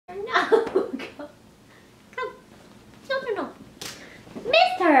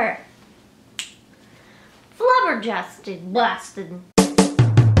flabbergasted, blasted.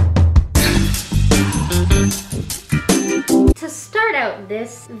 To start out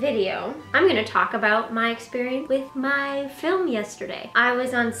this video, I'm gonna talk about my experience with my film yesterday. I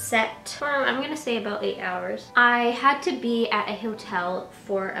was on set for, I'm gonna say about 8 hours. I had to be at a hotel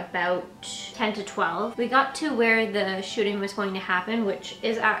for about 10 to 12. We got to where the shooting was going to happen, which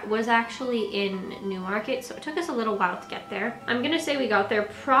was actually in Newmarket, so it took us a little while to get there. I'm gonna say we got there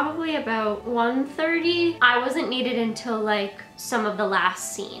probably about 1:30. I wasn't needed until like some of the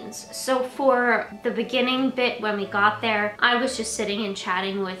last scenes. So for the beginning bit when we got there, I was just sitting and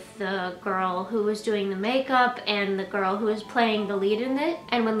chatting with the girl who was doing the makeup and the girl who was playing the lead in it.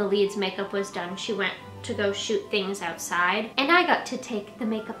 And when the lead's makeup was done, she went to go shoot things outside and I got to take the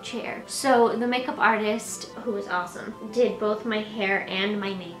makeup chair. So the makeup artist, who was awesome, did both my hair and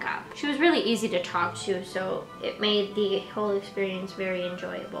my makeup. She was really easy to talk to, so it made the whole experience very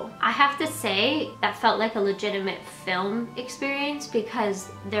enjoyable. I have to say that felt like a legitimate film experience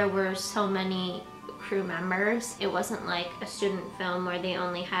because there were so many crew members. It wasn't like a student film where they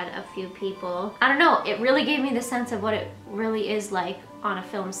only had a few people. I don't know, it really gave me the sense of what it really is like on a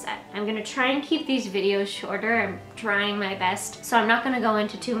film set. I'm gonna try and keep these videos shorter. I'm trying my best, so I'm not gonna go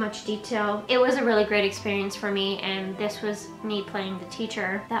into too much detail. It was a really great experience for me, and this was me playing the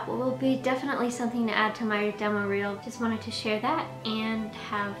teacher. That will be definitely something to add to my demo reel. Just wanted to share that and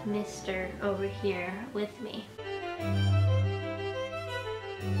have Mr. over here with me.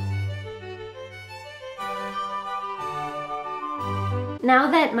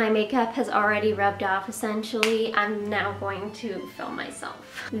 Now that my makeup has already rubbed off, essentially, I'm now going to film myself.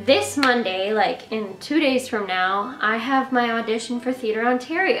 This Monday, like in 2 days from now, I have my audition for Theatre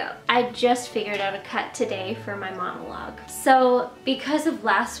Ontario. I just figured out a cut today for my monologue. So because of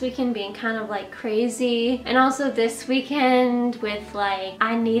last weekend being kind of like crazy, and also this weekend with like,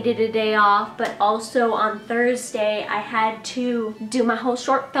 I needed a day off, but also on Thursday, I had to do my whole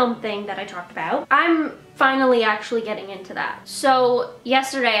short film thing that I talked about. I'm finally actually getting into that. So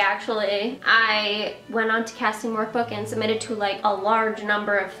yesterday actually I went on to casting workbook and submitted to like a large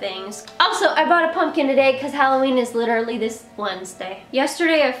number of things. Also, I bought a pumpkin today because Halloween is literally this Wednesday.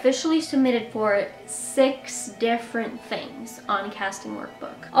 Yesterday I officially submitted for 6 different things on casting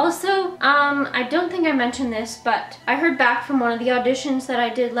workbook. Also, I don't think I mentioned this, but I heard back from one of the auditions that I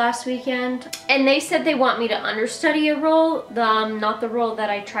did last weekend, and they said they want me to understudy a role, not the role that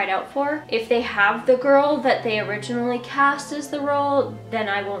I tried out for. If they have the girl that they originally cast as the role, then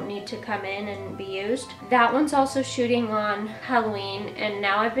I won't need to come in and be used. That one's also shooting on Halloween, and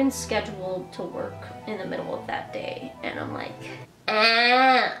now I've been scheduled to work in the middle of that day, and I'm like,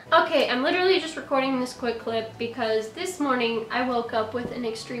 Okay, I'm literally just recording this quick clip because this morning I woke up with an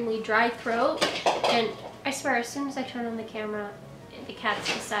extremely dry throat, and I swear as soon as I turn on the camera, the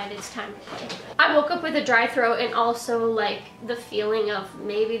cats decide it's time to play. I woke up with a dry throat and also like the feeling of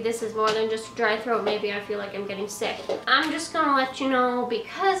maybe this is more than just a dry throat, maybe I feel like I'm getting sick. I'm just gonna let you know,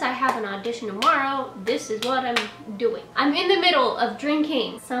 because I have an audition tomorrow, this is what I'm doing. I'm in the middle of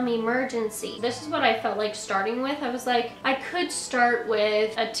drinking some emergency. This is what I felt like starting with. I was like, I could start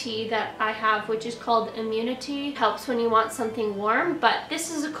with a tea that I have, which is called Immunity. Helps when you want something warm, but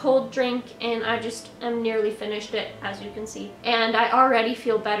this is a cold drink and I'm nearly finished it, as you can see. And I already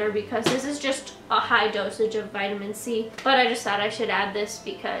feel better because this is just a high dosage of vitamin C, but I just thought I should add this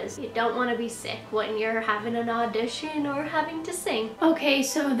because you don't want to be sick when you're having an audition or having to sing. Okay,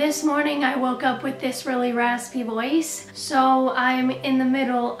 so this morning I woke up with this really raspy voice, so I'm in the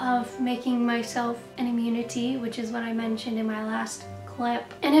middle of making myself an immunity, which is what I mentioned in my last clip.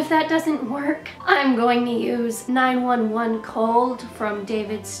 And if that doesn't work, I'm going to use 911 Cold from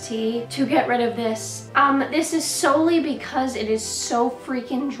David's Tea to get rid of this. This is solely because it is so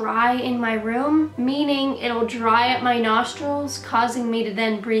freaking dry in my room, meaning it'll dry up my nostrils, causing me to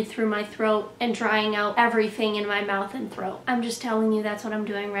then breathe through my throat and drying out everything in my mouth and throat. I'm just telling you that's what I'm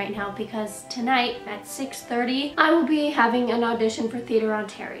doing right now because tonight at 6:30, I will be having an audition for Theatre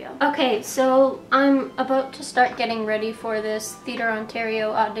Ontario. Okay, so I'm about to start getting ready for this Theatre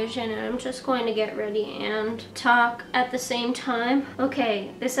Ontario audition, and I'm just going to get ready and talk at the same time.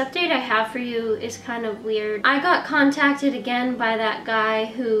 Okay, this update I have for you is kind of weird. I got contacted again by that guy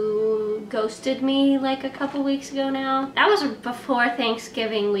who ghosted me like a couple weeks ago now. That was before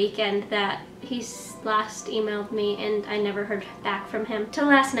Thanksgiving weekend that he last emailed me and I never heard back from him till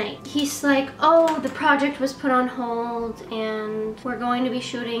last night. He's like, oh, the project was put on hold and we're going to be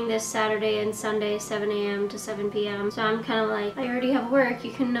shooting this Saturday and Sunday 7 a.m. to 7 p.m. So I'm kind of like, I already have work.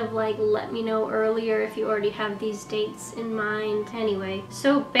 You couldn't have like let me know earlier if you already have these dates in mind. Anyway,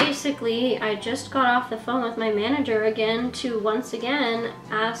 so basically I just got off the phone with my manager again to once again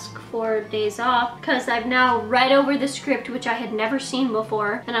ask for days off because I've now read over the script, which I had never seen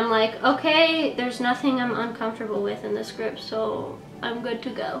before, and I'm like, okay, there's nothing I'm uncomfortable with in the script, so I'm good to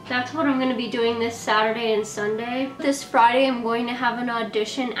go. That's what I'm going to be doing this Saturday and Sunday. This Friday I'm going to have an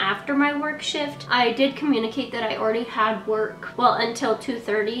audition after my work shift. I did communicate that I already had work, well, until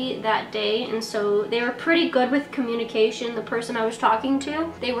 2:30 that day, and so they were pretty good with communication. The person I was talking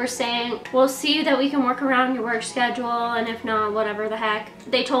to, they were saying, we'll see that we can work around your work schedule, and if not, whatever the heck.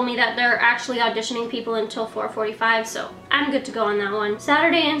 They told me that they're actually auditioning people until 4:45, so I'm good to go on that one.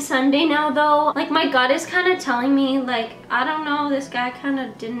 Saturday and Sunday now though, like my gut is kind of telling me like, I don't know, this guy kind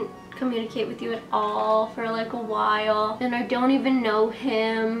of didn't communicate with you at all for like a while, and I don't even know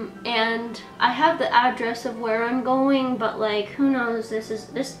him, and I have the address of where I'm going, but like who knows, this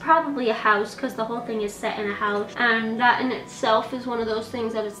is probably a house because the whole thing is set in a house, and that in itself is one of those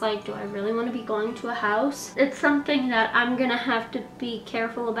things that it's like, do I really want to be going to a house? It's something that I'm gonna have to be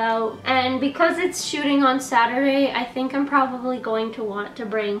careful about, and because it's shooting on Saturday, I think I'm probably going to want to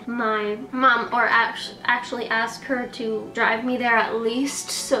bring my mom, or actually ask her to drive me there at least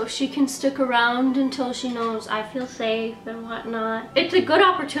so she can stick around until she knows I feel safe and whatnot. It's a good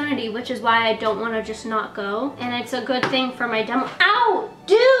opportunity, which is why I don't want to just not go, and it's a good thing for my demo. Ow!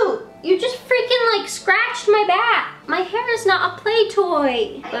 Dude! You just freaking like scratched my back! My hair is not a play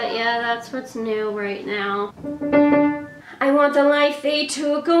toy! But yeah, that's what's new right now. I want the life they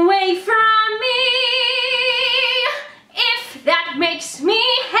took away from me. If that makes me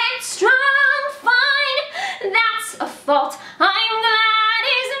headstrong, fine. That's a fault I'm glad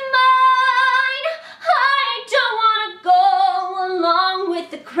is mine. I don't want to go along with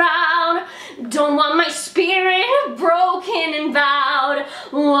the crowd. Don't want my spirit broken and vowed.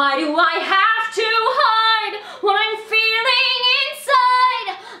 Why do I have to hide what I'm feeling inside?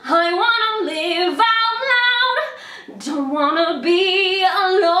 I want to live out loud. Don't want to be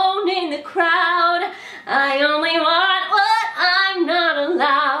alone in the crowd. I only want what I'm not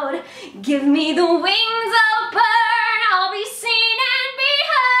allowed. Give me the wings of burn. I'll be seen and be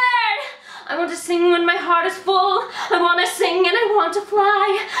heard. I want to sing when my heart is full. I want to sing and I want to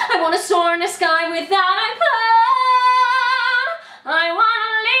fly. I want to soar in the sky without a cloud. I want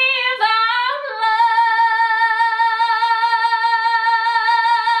to live out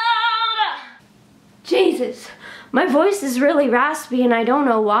loud. Jesus. My voice is really raspy and I don't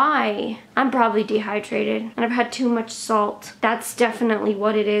know why. I'm probably dehydrated and I've had too much salt. That's definitely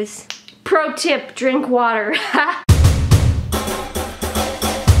what it is. Pro tip, drink water.